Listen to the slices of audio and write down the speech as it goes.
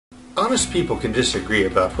honest people can disagree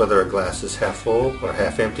about whether a glass is half full or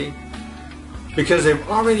half empty because they've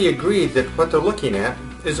already agreed that what they're looking at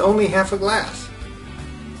is only half a glass.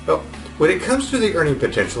 Well, when it comes to the earning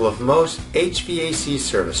potential of most HVAC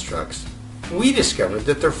service trucks, we discovered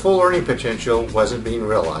that their full earning potential wasn't being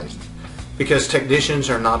realized because technicians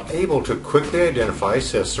are not able to quickly identify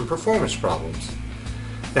system performance problems.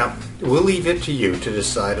 Now, we'll leave it to you to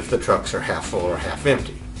decide if the trucks are half full or half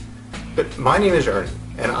empty. But my name is Ernie,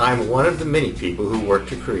 and I'm one of the many people who work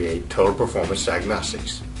to create Total Performance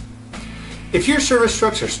Diagnostics. If your service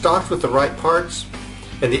trucks are stocked with the right parts,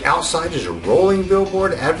 and the outside is a rolling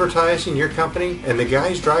billboard advertising your company, and the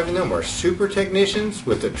guys driving them are super technicians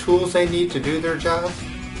with the tools they need to do their job,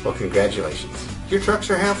 well, congratulations. Your trucks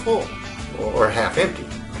are half full or half empty.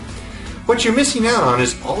 What you're missing out on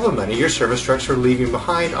is all the money your service trucks are leaving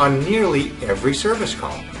behind on nearly every service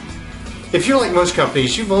call. If you're like most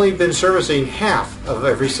companies, you've only been servicing half of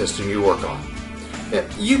every system you work on.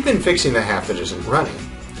 You've been fixing the half that isn't running,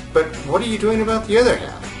 but what are you doing about the other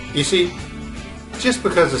half? You see, just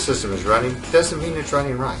because the system is running doesn't mean it's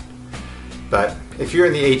running right. But if you're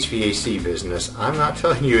in the HVAC business, I'm not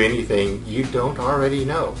telling you anything you don't already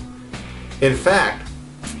know. In fact,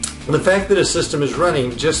 the fact that a system is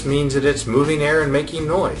running just means that it's moving air and making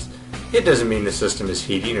noise. It doesn't mean the system is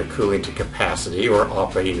heating or cooling to capacity or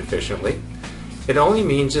operating efficiently. It only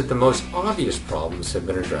means that the most obvious problems have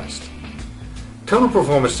been addressed. Total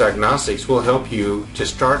Performance Diagnostics will help you to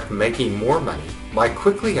start making more money by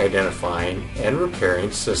quickly identifying and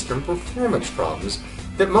repairing system performance problems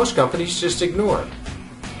that most companies just ignore.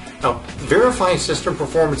 Now, verifying system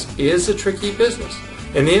performance is a tricky business,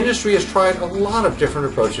 and the industry has tried a lot of different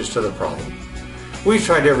approaches to the problem. We've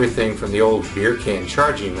tried everything from the old beer can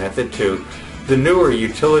charging method to the newer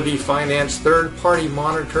utility finance third-party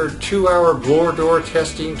monitored 2-hour blower door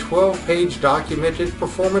testing 12-page documented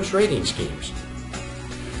performance rating schemes.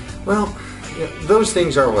 Well, those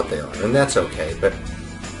things are what they are, and that's okay, but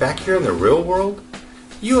back here in the real world,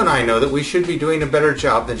 you and I know that we should be doing a better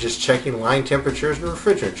job than just checking line temperatures and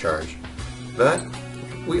refrigerant charge. But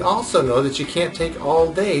we also know that you can't take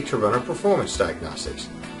all day to run a performance diagnostics.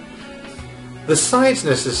 The science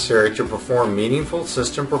necessary to perform meaningful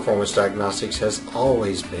system performance diagnostics has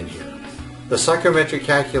always been here. The psychometric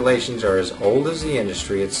calculations are as old as the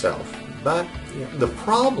industry itself, but the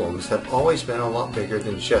problems have always been a lot bigger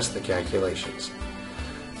than just the calculations.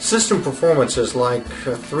 System performance is like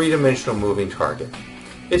a three-dimensional moving target.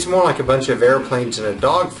 It's more like a bunch of airplanes in a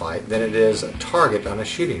dogfight than it is a target on a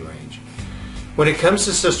shooting range. When it comes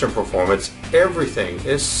to system performance, everything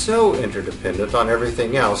is so interdependent on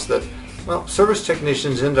everything else that, well, service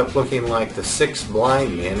technicians end up looking like the 6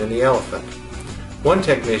 blind men and the elephant. One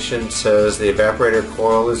technician says the evaporator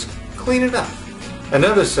coil is clean enough.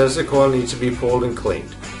 Another says the coil needs to be pulled and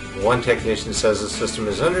cleaned. One technician says the system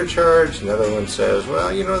is undercharged. Another one says,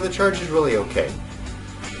 well, the charge is really okay.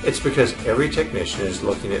 It's because every technician is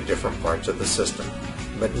looking at different parts of the system,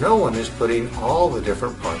 but no one is putting all the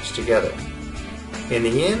different parts together. In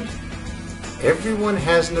the end, everyone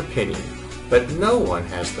has an opinion, but no one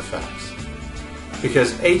has the facts.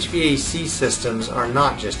 Because HVAC systems are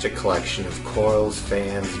not just a collection of coils,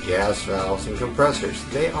 fans, gas valves, and compressors.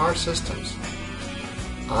 They are systems.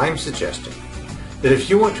 I'm suggesting that if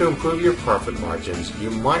you want to improve your profit margins, you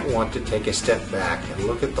might want to take a step back and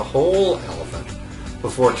look at the whole elephant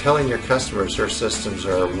before telling your customers their systems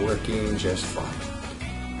are working just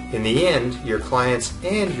fine. In the end, your clients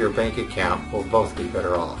and your bank account will both be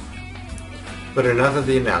better off. But enough of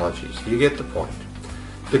the analogies. You get the point.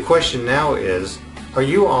 The question now is, are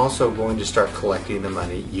you also going to start collecting the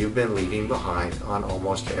money you've been leaving behind on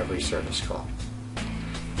almost every service call?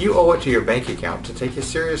 You owe it to your bank account to take a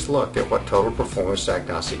serious look at what Total Performance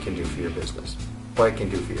Diagnostic can do for your business, what it can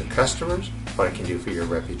do for your customers, what it can do for your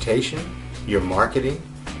reputation, your marketing,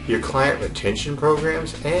 your client retention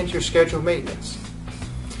programs, and your scheduled maintenance.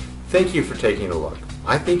 Thank you for taking a look.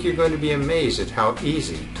 I think you're going to be amazed at how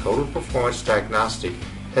easy Total Performance Diagnostic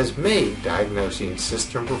has made diagnosing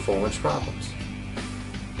system performance problems.